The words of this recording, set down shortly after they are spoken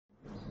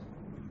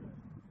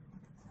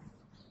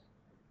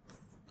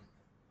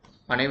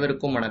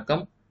அனைவருக்கும்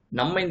வணக்கம்.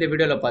 நம்ம இந்த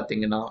வீடியோல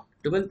பார்த்தீங்கன்னா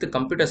 12th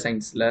கம்ப்யூட்டர்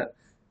சயின்ஸ்ல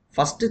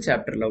ஃபர்ஸ்ட்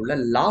சாப்டர்ல உள்ள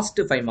லாஸ்ட்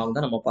 5 மார்க்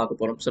தான் நம்ம பார்க்க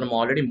போறோம். ஸோ நம்ம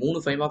ஆல்ரெடி 3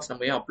 5 மார்க்ஸ்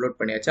நம்ம அப்லோட்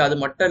பண்ணியாச்சு. அது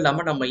மட்டும்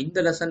இல்லாம நம்ம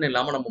இந்த லெசன்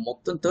இல்லாம நம்ம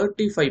மொத்தம்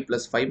 35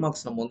 + 5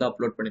 மார்க்ஸ் நம்ம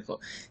அப்லோட்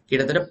பண்ணிருக்கோம்.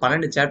 கிட்டத்தட்ட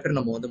 12 சாப்டர்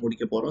நம்ம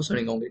முடிக்க போறோம். ஸோ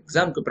நீங்க உங்க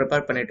எக்ஸாமுக்கு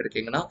ப்ரிப்பேர் பண்ணிட்டு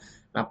இருக்கீங்கன்னா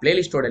நான்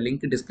பிளேலிஸ்டோட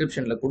லிங்க்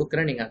டிஸ்கிரிப்ஷன்ல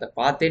கொடுக்குறேன். நீங்க அதை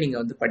பார்த்தே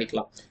நீங்க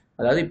படிக்கலாம்.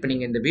 அதாவது இப்போ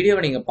நீங்க இந்த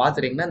வீடியோவை நீங்க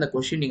பாத்துறீங்கன்னா இந்த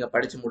கொஸ்டின் நீங்க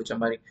படிச்சு முடிச்ச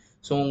மாதிரி.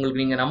 ஸோ உங்களுக்கு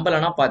நீங்க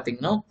நம்பலன்னா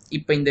பாத்தீங்கன்னா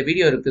இப்போ இந்த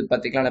வீடியோ இருக்குது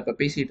பாத்தீங்களா, நான் இப்போ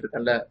பேசிட்டு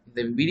இருக்கேன்ல,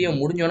 இந்த வீடியோ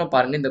முடிஞ்சோன்னு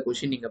பாருங்க, இந்த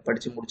கொஸ்டின் நீங்க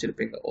படிச்சு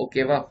முடிச்சிருப்பீங்க.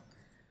 ஓகேவா?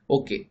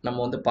 ஓகே,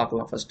 நம்ம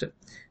பார்க்கலாம். ஃபர்ஸ்ட்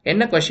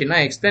என்ன கொஸ்டின்னா,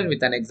 explain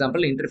with an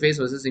example interface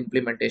versus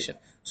implementation.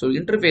 So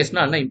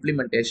இன்டர்ஃபேஸ்னா என்ன,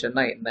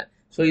 இம்ப்ளிமெண்டேஷன்னா என்ன?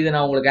 ஸோ இதை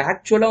நான் உங்களுக்கு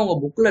ஆக்சுவலாக உங்க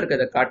புக்கில்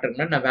இருக்கிறத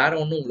காட்டுறேன்னா நான் வேற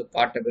ஒன்றும் உங்களுக்கு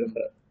காட்ட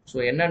விரும்புகிறேன். ஸோ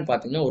என்னன்னு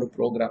பார்த்தீங்கன்னா ஒரு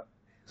ப்ரோக்ராம்.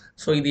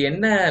 ஸோ இது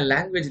என்ன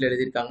லாங்குவேஜில்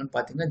எழுதியிருக்காங்கன்னு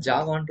பார்த்தீங்கன்னா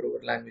ஜாவான்ற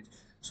ஒரு லாங்குவேஜ்.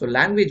 ஸோ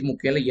லாங்குவேஜ்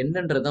முக்கியம் இல்லை,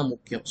 என்னன்றது தான்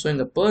முக்கியம். ஸோ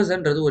இந்த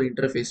பர்சன்றது ஒரு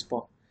இன்டர்ஃபேஸ் பா.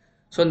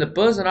 ஸோ இந்த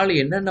பர்சனால்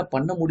என்னென்ன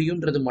பண்ண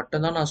முடியுன்றது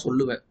மட்டும்தான் நான்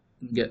சொல்லுவேன்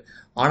இங்கே.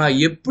 ஆனால்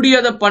எப்படி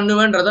அதை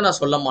பண்ணுவேன்றதை நான்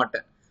சொல்ல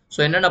மாட்டேன். ஸோ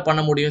என்னென்ன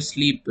பண்ண முடியும்,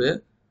 ஸ்லீப்பு,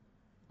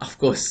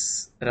 அஃப்கோர்ஸ்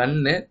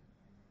ரன்னு,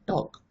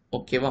 டாக்.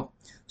 ஓகேவா?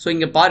 ஸோ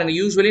இங்கே பாருங்கள்,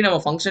 யூஸ்வலி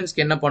நம்ம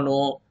ஃபங்க்ஷன்ஸ்க்கு என்ன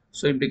பண்ணுவோம்,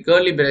 ஸோ இப்படி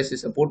கேர்லி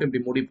பிரேசஸை போட்டு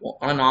இப்படி முடிப்போம்.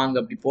 ஆனால் நான் அங்கே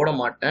அப்படி போட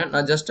மாட்டேன்.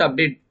 நான் ஜஸ்ட்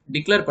அப்படியே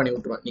டிக்ளேர் பண்ணி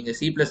விட்டுருவேன். நீங்கள்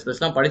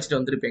C++லாம் படிச்சுட்டு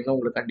வந்திருப்பீங்க,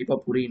 உங்களுக்கு கண்டிப்பாக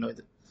புரியணும்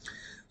இது.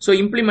 ஸோ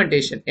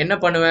இம்ப்ளிமெண்டேஷன் என்ன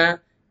பண்ணுவேன்,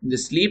 இந்த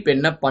ஸ்லீப்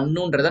என்ன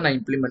பண்ணுன்றதை நான்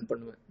இம்ப்ளிமெண்ட்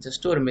பண்ணுவேன்.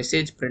 ஜஸ்ட் ஒரு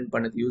மெசேஜ் பிரிண்ட்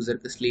பண்ணுது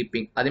யூசருக்கு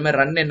ஸ்லீப்பிங். அதே மாதிரி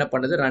ரன் என்ன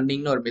பண்ணுது,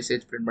 ரன்னிங்னு ஒரு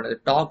மெசேஜ் பிரிண்ட் பண்ணுது.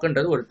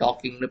 டாக்ன்றது ஒரு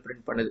டாக்கிங்னு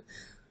பிரிண்ட் பண்ணுது.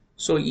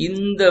 ஸோ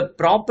இந்த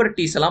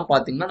ப்ராப்பர்ட்டிஸ் எல்லாம்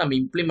பார்த்தீங்கன்னா நம்ம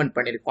இம்ப்ளிமெண்ட்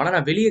பண்ணியிருக்கோம். ஆனால்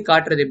நான் வெளியே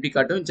காட்டுறது எப்படி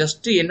காட்டுவேன்,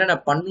 ஜஸ்ட் என்னென்ன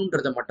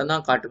பண்ணுன்றதை மட்டும்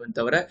தான் காட்டுவேன்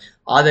தவிர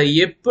அதை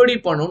எப்படி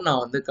பண்ணணும்னு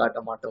நான் காட்ட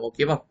மாட்டேன்.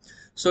 ஓகேவா?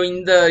 ஸோ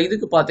இந்த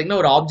இதுக்கு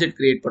பார்த்தீங்கன்னா ஒரு ஆப்ஜெக்ட்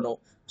கிரியேட்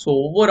பண்ணுவோம். ஸோ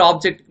ஒவ்வொரு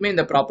ஆப்ஜெக்ட்டுக்குமே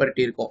இந்த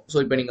ப்ராப்பர்ட்டி இருக்கும். ஸோ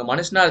இப்போ நீங்கள்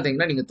மனுஷனாக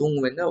இருந்தீங்கன்னா நீங்கள்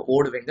தூங்குவீங்க,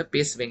 ஓடுவீங்க,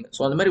 பேசுவீங்க.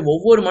 ஸோ அந்த மாதிரி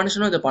ஒவ்வொரு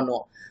மனுஷனும் இதை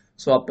பண்ணுவோம்.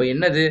 ஸோ அப்போ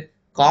என்னது,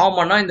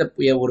 காமனாக இந்த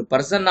ஒரு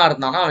பர்சனாக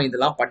இருந்தானா அவன்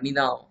இதெல்லாம் பண்ணி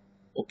தான் ஆகும்.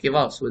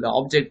 ஓகேவா? ஸோ இது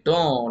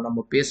ஆப்ஜெக்ட்டும்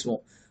நம்ம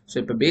பேசுவோம். ஸோ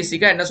இப்போ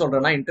பேசிக்காக என்ன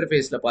சொல்கிறேன்னா,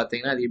 இன்டர்ஃபேஸில்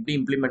பார்த்தீங்கன்னா அது எப்படி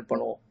இம்ப்ளிமெண்ட்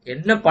பண்ணுவோம்,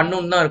 என்ன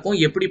பண்ணணும்னு தான் இருக்கும்,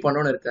 எப்படி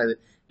பண்ணணும்னு இருக்காது.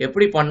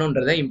 எப்படி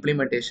பண்ணுன்றதை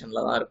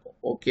இம்ப்ளிமெண்டேஷனில் தான் இருக்கும்.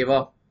 ஓகேவா?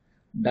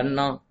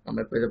 டன்னா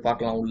நம்ம இப்போ இதை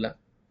பார்க்கலாம் உள்ள.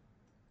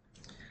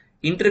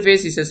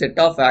 Interface is a set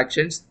of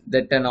actions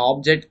that an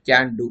object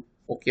can do.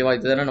 ஓகேவா?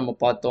 இதுதானே நம்ம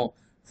பார்த்தோம்.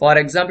 For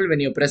example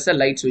when you press a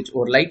light switch,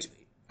 ஒரு லைட்,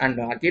 அண்ட்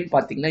அகைன்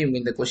பார்த்தீங்கன்னா இவங்க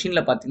இந்த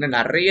கொஷினில் பார்த்தீங்கன்னா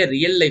நிறைய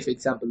ரியல் லைஃப்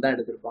எக்ஸாம்பிள் தான்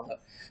எடுத்திருப்பாங்க.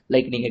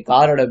 லைக் நீங்கள்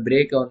காரோட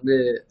பிரேக்கை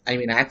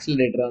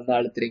ஆக்சிலரேட்டரை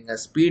அழுத்துறீங்க,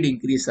 ஸ்பீட்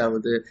இன்க்ரீஸ்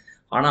ஆகுது.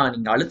 ஆனால்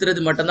நீங்கள்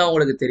அழுத்துறது மட்டும்தான்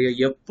உங்களுக்கு தெரியும்,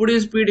 எப்படி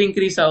ஸ்பீட்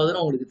இன்க்ரீஸ்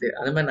ஆகுதுன்னு உங்களுக்கு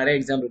தெரியும். அதே மாதிரி நிறைய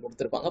எக்ஸாம்பிள்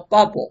கொடுத்துருப்பாங்க,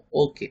 பார்ப்போம்.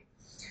 Okay,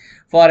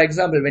 for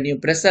example when you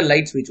press a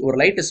light switch, ஒரு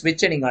லைட்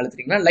ஸ்விட்சை நீங்கள்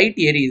அழுத்துறீங்கன்னா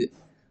லைட் எரியுது.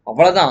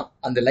 அவ்வளவுதான்.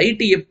 அந்த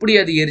லைட்டு எப்படி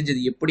அது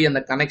எரிஞ்சது, எப்படி அந்த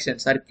கனெக்ஷன்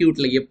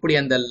சர்க்கியூட்ல எப்படி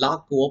அந்த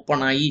லாக்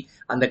ஓப்பன் ஆகி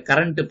அந்த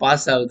கரண்ட்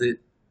பாஸ் ஆகுது,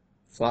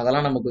 ஸோ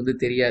அதெல்லாம் நமக்கு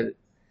தெரியாது.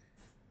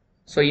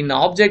 So in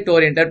object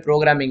oriented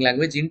programming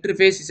language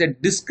interface is a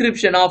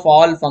description of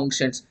all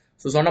functions.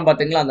 So சொன்ன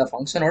பார்த்தீங்களா அந்த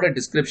ஃபங்க்ஷனோட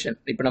டிஸ்கிரிப்ஷன்.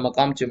 இப்போ நம்ம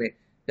காமிச்சோமே,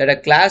 that a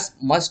class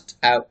must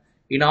have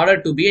in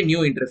order to be a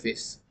new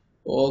interface.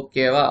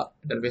 ஓகேவா?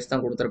 இன்டர்ஃபேஸ்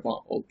தான்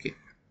கொடுத்துருப்பான். ஓகே,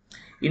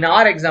 இன்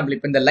ஆர் எக்ஸாம்பிள்,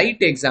 இப்போ இந்த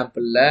லைட்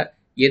எக்ஸாம்பிளில்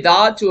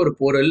ஏதாச்சும் ஒரு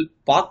பொருள்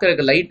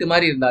பார்க்கறதுக்கு லைட்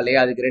மாதிரி இருந்தாலே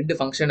அதுக்கு 2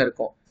 ஃபங்க்ஷன்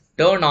இருக்கும்.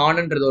 டேர்ன்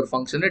ஆன்ன்றது ஒரு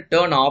ஃபங்க்ஷன்,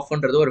 டேர்ன்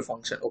ஆஃப்ன்றது ஒரு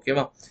ஃபங்க்ஷன்.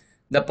 ஓகேவா?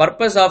 The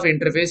purpose of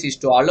interface is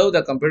to allow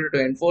the computer to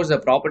enforce the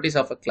properties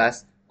of a class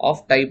of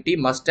type T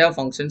must have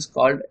functions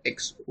called X,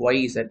 Y,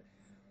 Z.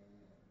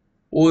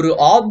 ஒரு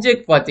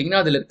object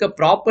பார்த்தீங்கன்னா அதில் இருக்க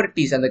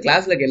properties, அந்த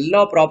கிளாஸ்ல இருக்க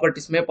எல்லா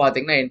ப்ராப்பர்ட்டிஸுமே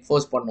பார்த்தீங்கன்னா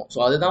என்ஃபோர்ஸ் பண்ணும்.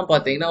 ஸோ அதுதான்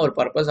பார்த்தீங்கன்னா ஒரு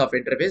பர்பஸ் ஆஃப்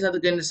இன்டர்ஃபேஸ்.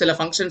 அதுக்கு சில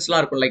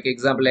ஃபங்க்ஷன்ஸ்லாம் இருக்கும், லைக்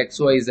எக்ஸாம்பிள்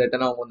X, Y,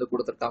 Zன்னு அவங்க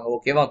கொடுத்துருக்காங்க.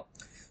 ஓகேவா?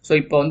 ஸோ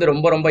இப்போ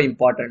ரொம்ப ரொம்ப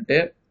இம்பார்ட்டன்ட்டு,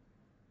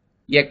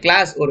 எ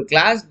கிளாஸ், ஒரு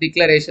கிளாஸ்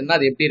டிக்ளரேஷன்னா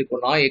அது எப்படி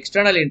இருக்கும்னா,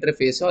 எக்ஸ்டர்னல்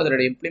இன்டர்ஃபேஸும்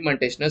அதோட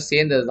இம்ப்ளிமெண்டேஷனும்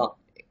சேர்ந்தது தான்.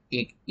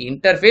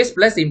 இன்டர்ஃபேஸ்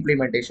பிளஸ்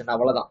இம்ப்ளிமெண்டேஷன்,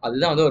 அவ்வளோதான்.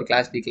 அதுதான் ஒரு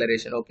கிளாஸ்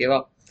டிக்ளரேஷன். ஓகேவா?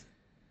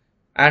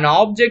 And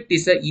object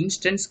is a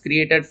instance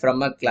created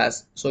from a class.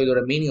 So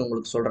இதோட மீனிங்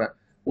உங்களுக்கு சொல்கிறேன்.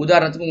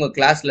 உதாரணத்துக்கு உங்கள்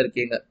கிளாஸில்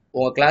இருக்கீங்க,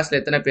 உங்கள் கிளாஸில்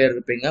எத்தனை பேர்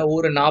இருப்பீங்க,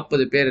 ஒரு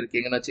 40 பேர்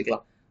இருக்கீங்கன்னு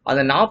வச்சுக்கலாம்.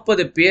 அந்த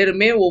 40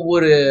 பேருமே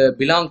ஒவ்வொரு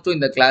பிலாங் டு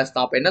இந்த கிளாஸ்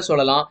தான். அப்போ என்ன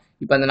சொல்லலாம்,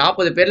 இப்போ அந்த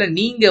 40 பேரில்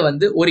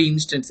நீங்கள் ஒரு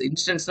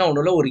இன்ஸ்டன்ஸ்னா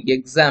ஒன்றும் இல்லை, ஒரு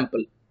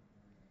எக்ஸாம்பிள்.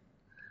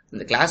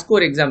 இந்த கிளாஸ்க்கு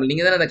ஒரு எக்ஸாம்பிள்,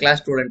 நீங்கள் தானே அந்த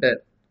கிளாஸ் ஸ்டூடெண்ட்டு,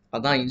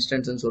 அதான்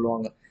இன்ஸ்டன்ஸ்ன்னு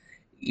சொல்லுவாங்க.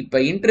 இப்போ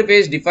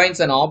interface defines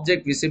an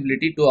object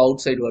visibility to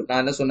out side world.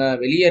 நான் என்ன சொன்னேன்,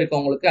 வெளியே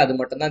இருக்கவங்களுக்கு அது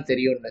மட்டும் தான்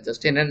தெரியும்,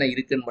 ஜஸ்ட் என்னென்ன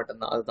இருக்குன்னு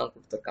மட்டும்தான், அதுதான்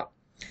கொடுத்துருக்கான்.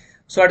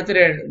 ஸோ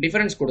அடுத்து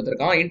டிஃபரன்ஸ்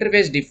கொடுத்துருக்கான்.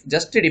 Interface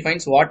just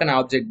defines what an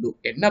object two,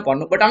 என்ன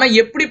பண்ணும், பட் ஆனால்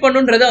எப்படி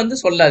பண்ணுன்றதை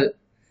சொல்லாது.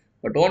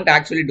 But don't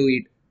actually do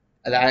it,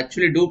 அது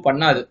ஆக்சுவலி டூ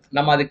பண்ணாது.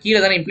 நம்ம அது கீழே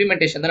தானே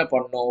இம்ப்ளிமெண்டேஷன் தானே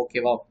பண்ணணும்.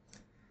 ஓகேவா?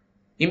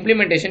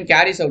 Implementation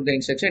carries out the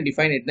instruction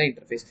define it the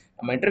interface.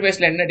 நம்ம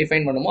இன்டர்ஃபேஸில் என்ன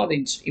டிஃபைன் பண்ணுமோ அது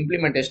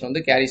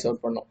இம்ப்ளிமெண்டேஷன் கேரிஸ்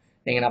அவுட் பண்ணும்.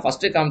 நீங்கள் நான்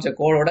ஃபஸ்ட்டு காமிச்ச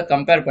கோடோட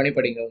கம்பேர் பண்ணி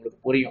படிங்க, உங்களுக்கு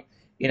புரியும்.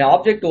 இது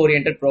ஆப்ஜெக்ட்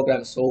ஓரியன்ட்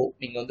ப்ரோக்ராம். ஸோ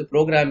நீங்கள்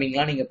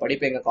ப்ரோக்ராமிங்லாம் நீங்கள்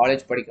படிப்பீங்க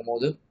காலேஜ் படிக்கும்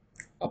போது,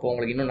 அப்போ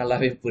உங்களுக்கு இன்னும்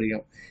நல்லாவே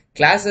புரியும்.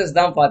 கிளாஸஸ்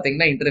தான்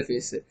பார்த்தீங்கன்னா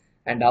interface,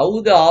 and how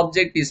the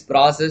object is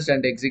processed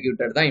and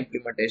executed தான்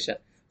implementation.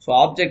 So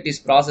object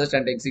is processed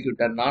and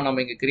எக்ஸிக்யூட்டர்னா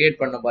நம்ம இங்கே கிரியேட்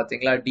பண்ணோம்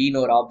பார்த்தீங்களா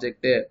டீன்னு ஒரு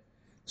ஆப்ஜெக்ட்.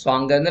 ஸோ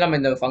அங்கேருந்து நம்ம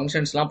இந்த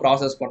ஃபங்க்ஷன்ஸ்லாம்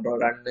ப்ராசஸ் பண்ணுறோம்,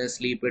 ரன்னு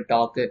ஸ்லீப்பு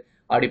டாக்கு.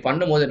 அப்படி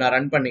பண்ணும்போது நான்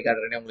ரன் பண்ணி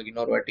காட்டுறேன் உங்களுக்கு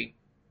இன்னொரு வாட்டி.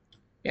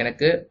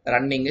 எனக்கு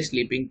ரன்னிங்கு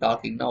ஸ்லீப்பிங்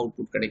டாக்கிங்னு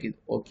அவுட்புட் கிடைக்குது.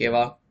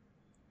 ஓகேவா?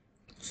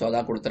 ஸோ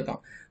அதான்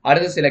கொடுத்துருக்கான்.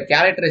 அடுத்து சில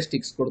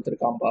characteristics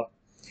கொடுத்துருக்கான்ப்பா.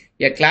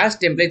 A class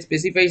template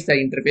specifies the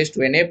interface to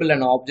enable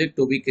an object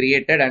to be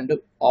created and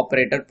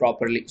operated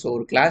properly. So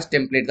ஒரு class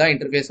template தான்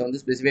interface வந்து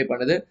specify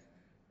பண்ணுது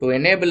to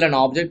enable an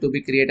object to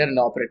be created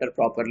and operated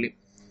properly.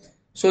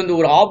 So இந்த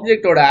ஒரு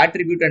ஆப்ஜெக்டோட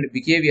attribute and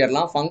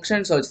பிஹேவியர்லாம்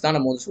functions வச்சு தான்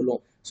நம்ம வந்து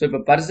சொல்லுவோம். ஸோ இப்போ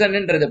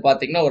பர்சன்ன்றது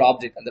பார்த்தீங்கன்னா ஒரு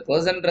ஆப்ஜெக்ட், அந்த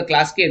பர்சன்ற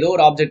கிளாஸ்க்கு ஏதோ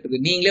ஒரு ஆப்ஜெக்ட்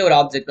இருக்கு, நீங்களே ஒரு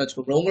ஆப்ஜெக்ட்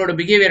வச்சுக்கோங்க. உங்களோட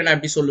பிஹேவியர் நான்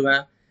எப்படி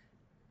சொல்லுவேன்?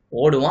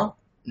 ஓடுவான்,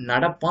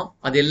 நடப்பான்,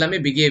 அது எல்லாமே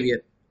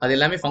பிஹேவியர், அது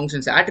எல்லாமே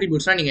ஃபங்க்ஷன்ஸ்.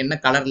 ஆட்ரிபியூட்ஸ்னா நீங்கள் என்ன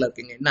கலரில்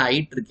இருக்கீங்க, என்ன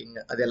ஹைட் இருக்கீங்க,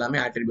 அது எல்லாமே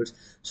ஆட்ரிபியூட்ஸ்.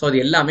 ஸோ அது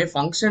எல்லாமே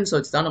ஃபங்க்ஷன்ஸ்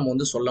வச்சு தான் நம்ம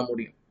வந்து சொல்ல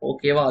முடியும்.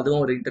 ஓகேவா?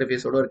 அதுவும் ஒரு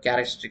இன்டர்ஃபேஸோட ஒரு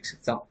கேரக்டரிஸ்டிக்ஸ்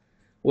தான்.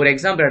 ஒரு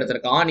எக்ஸாம்பிள்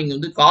எடுத்திருக்கான். நீங்கள்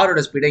வந்து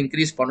காரோட ஸ்பீடை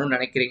இன்க்ரீஸ் பண்ணணும்னு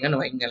நினைக்கிறீங்கன்னு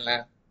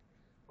வைங்களேன்,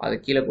 அது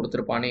கீழே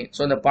கொடுத்துருப்பானே. ஸோ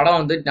அந்த படம்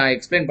வந்து நான்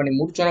எக்ஸ்பிளைன் பண்ணி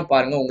முடிச்சோன்னே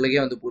பாருங்க, உங்களுக்கே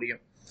வந்து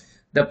புரியும்.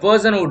 The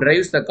person who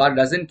drives the car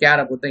doesn't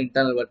care about the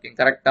internal working.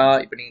 கரெக்டா?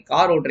 இப்போ நீங்கள்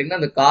கார் ஓட்டுறீங்கன்னா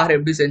அந்த கார்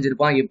எப்படி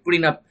செஞ்சிருப்பான், எப்படி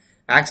நான்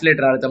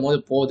ஆக்சிலேட்டர் அழுத்தும் போது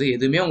போகுது,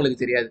 எதுவுமே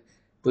உங்களுக்கு தெரியாது.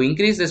 To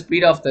increase the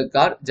speed of the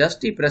car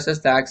just he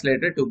பிரசஸ் the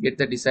oscillator to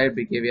get the desired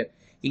behaviour.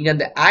 இங்க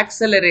அந்த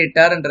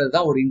ஆக்சலரேட்டர்ன்றது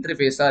தான் ஒரு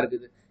இன்டர்ஃபேஸா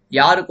இருக்குது.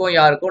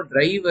 யாருக்கும்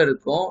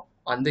டிரைவருக்கும்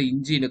அந்த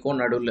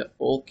இன்ஜினுக்கும் நடுவில்.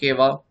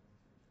 ஓகேவா?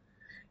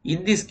 In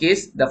this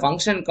case, the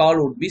function call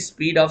would be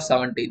speed of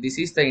 70. This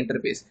is the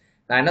interface.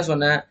 நான் என்ன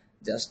சொன்னேன்,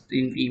 ஜஸ்ட்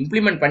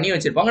இம்ப்ளிமெண்ட் பண்ணி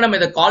வச்சிருப்பாங்க, நம்ம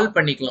இதை கால்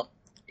பண்ணிக்கலாம்.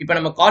 இப்போ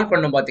நம்ம கால்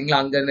பண்ணோம் பார்த்தீங்களா,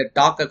 அங்கே இந்த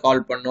டாக்கை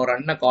கால் பண்ணோம்,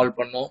 ரன்னை கால்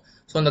பண்ணோம்.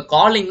 ஸோ அந்த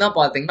காலிங் தான்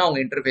பார்த்தீங்கன்னா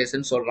அவங்க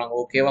இன்டர்ஃபேஸ்ன்னு சொல்கிறாங்க.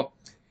 ஓகேவா?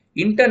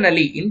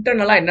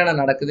 இன்டர்னலாக என்னென்ன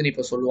நடக்குதுன்னு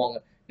இப்போ சொல்லுவாங்க.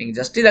 நீங்கள்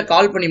ஜஸ்ட் இதை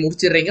கால் பண்ணி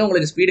முடிச்சிடுறீங்க,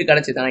 உங்களுக்கு ஸ்பீடு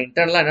கிடச்சிது. ஆனால்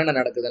இன்டர்னலாக என்னென்ன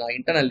நடக்குதுன்னா,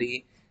 internally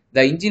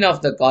the engine of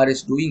the car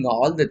is doing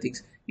all the things.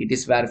 It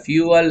is where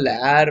fuel,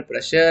 air,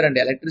 pressure and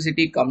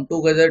electricity come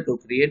together to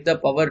create the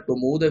power to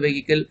move the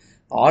vehicle.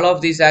 All of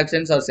these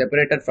actions are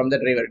separated from the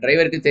driver.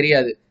 Driverக்கு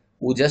தெரியாது,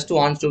 who just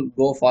wants to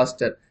go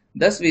faster.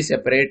 Thus we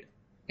separate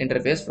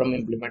interface from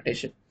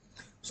implementation.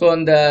 So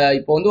அந்த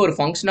இப்போ வந்து ஒரு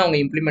ஃபங்க்ஷனை அவங்க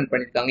implement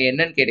பண்ணியிருக்காங்க.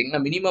 என்னன்னு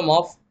கேட்டிங்கன்னா, மினிமம்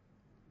ஆஃப்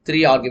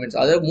 3 ஆர்குமெண்ட்ஸ்,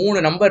 அதாவது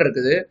 3 நம்பர்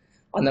இருக்குது.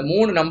 அந்த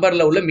 3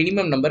 நம்பரில் உள்ள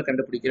மினிமம் நம்பர்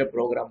கண்டுபிடிக்கிற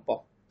ப்ரோக்ராம்ப்பா.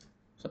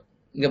 ஸோ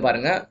இங்கே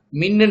பாருங்கள்,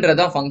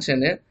 மின்னுன்றதான்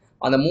ஃபங்க்ஷனு.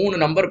 அந்த 3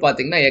 நம்பர்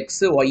பார்த்தீங்கன்னா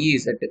எக்ஸ் ஒய்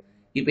இசட்.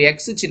 இப்போ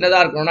எக்ஸ் சின்னதாக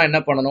இருக்கணும்னா என்ன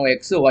பண்ணணும்,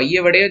 எக்ஸ்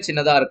ஒய்யை விடையும்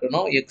சின்னதாக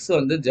இருக்கணும், எக்ஸ்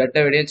வந்து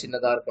ஜெட்டை விடையும்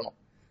சின்னதாக இருக்கணும்.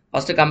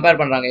 ஃபர்ஸ்ட் கம்பேர்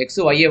பண்ணுறாங்க,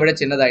 எக்ஸ் ஒய்யை விட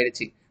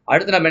சின்னதாகிடுச்சு.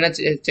 அடுத்து நம்ம என்ன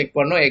செக்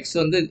பண்ணோம், எக்ஸ்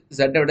வந்து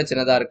ஜெட்டை விட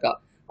சின்னதாக இருக்கா.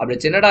 அப்படி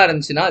சின்னதாக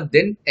இருந்துச்சுன்னா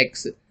தென்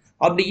எக்ஸ்.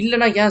 அப்படி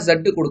இல்லைன்னா ஏன்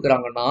ஜெட்டு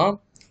கொடுக்குறாங்கன்னா,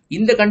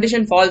 இந்த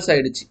கண்டிஷன் ஃபால்ஸ்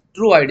ஆயிடுச்சு,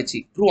 ட்ரூ ஆயிடுச்சு.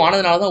 ட்ரூ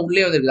ஆனதுனால தான்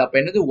உள்ளே வந்துருக்குது. அப்போ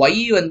என்னது,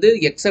 ஒய் வந்து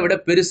எக்ஸை விட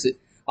பெருசு,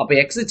 அப்போ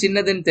எக்ஸ்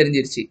சின்னதுன்னு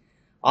தெரிஞ்சிருச்சு.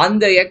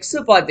 அந்த எக்ஸ்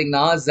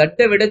பார்த்தீங்கன்னா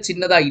ஜெட்டை விட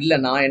சின்னதா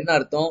இல்லைன்னா என்ன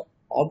அர்த்தம்,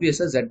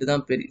 ஆப்வியஸா ஜெட்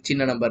தான் பெரிய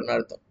சின்ன நம்பர்னு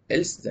அர்த்தம்.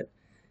 Else jet.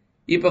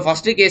 இப்போ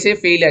ஃபர்ஸ்ட் கேஸே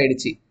ஃபெயில்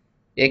ஆயிடுச்சு.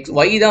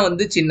 ஒய் தான்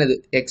வந்து சின்னது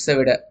எக்ஸை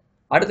விட.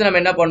 அடுத்து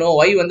நம்ம என்ன பண்ணுவோம்,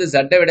 ஒய் வந்து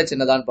ஜெட்டை விட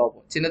சின்னதான்னு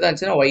பார்ப்போம். சின்னதா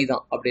இருந்துச்சுன்னா ஒய்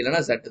தான், அப்படி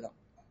இல்லைன்னா ஜெட் தான்.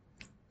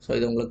 ஸோ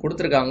இது உங்களுக்கு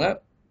கொடுத்துருக்காங்க.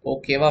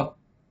 ஓகேவா?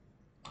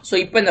 ஸோ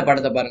இப்போ இந்த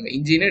படத்தை பாருங்க,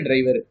 இன்ஜினு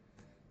டிரைவர்.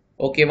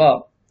 ஓகேவா?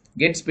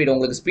 கெட் ஸ்பீட்,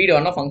 உங்களுக்கு ஸ்பீடு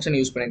வேணா ஃபங்க்ஷன்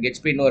யூஸ் பண்ணுங்க, கெட்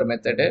ஸ்பீட்னு ஒரு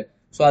மெத்தடு.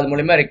 ஸோ அது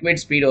மூலியமா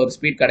ரெக்வயர்ட் ஸ்பீடு ஒரு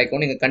ஸ்பீட்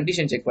கிடைக்கும். நீங்கள்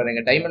கண்டிஷன் செக்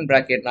பண்ணுறீங்க, டைமண்ட்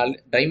ப்ராக்கெட்னாலே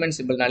டைமண்ட்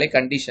சிம்பிள்னாலே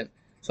கண்டிஷன்.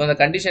 ஸோ அந்த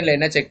கண்டிஷனில்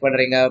என்ன செக்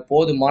பண்ணுறீங்க,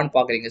 போதுமான்னு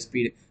பார்க்குறீங்க.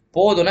 ஸ்பீடு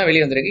போதும்னா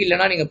வெளியே வந்துடுங்க,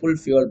 இல்லைனா நீங்கள் ஃபுல்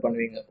ஃபியூல்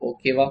பண்ணுவீங்க.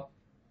 ஓகேவா?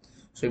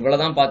 ஸோ இவ்வளோ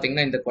தான்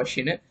பார்த்தீங்கன்னா இந்த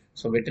கொஷின்.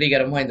 ஸோ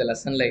வெற்றிகரமாக இந்த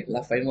லெசனில்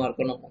எல்லா 5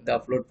 மார்க்கும் நம்ம வந்து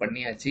அப்லோட்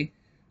பண்ணியாச்சு.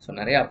 ஸோ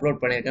நிறைய அப்லோட்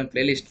பண்ணியிருக்கேன்,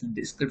 பிளேலிஸ்ட்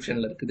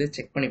டிஸ்கிரிப்ஷனில் இருக்குது,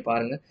 செக் பண்ணி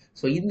பாருங்கள்.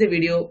 ஸோ இந்த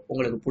வீடியோ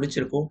உங்களுக்கு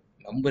பிடிச்சிருக்கும்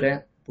நம்புகிறேன்,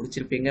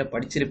 பிடிச்சிருப்பீங்க,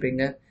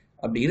 படிச்சிருப்பீங்க.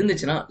 அப்படி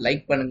இருந்துச்சுன்னா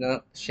லைக் பண்ணுங்க,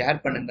 ஷேர்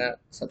பண்ணுங்க.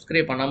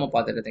 சப்ஸ்கிரைப் பண்ணாமல்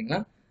பார்த்துட்டு இருந்தீங்கன்னா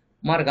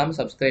மறக்காமல்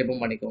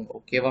சப்ஸ்கிரைபும் பண்ணிக்கோங்க.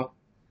 ஓகேவா?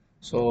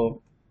 So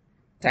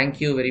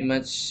thank you very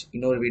much.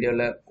 இன்னொரு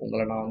வீடியோவில்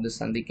உங்களை நான் வந்து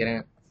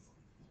சந்திக்கிறேன்.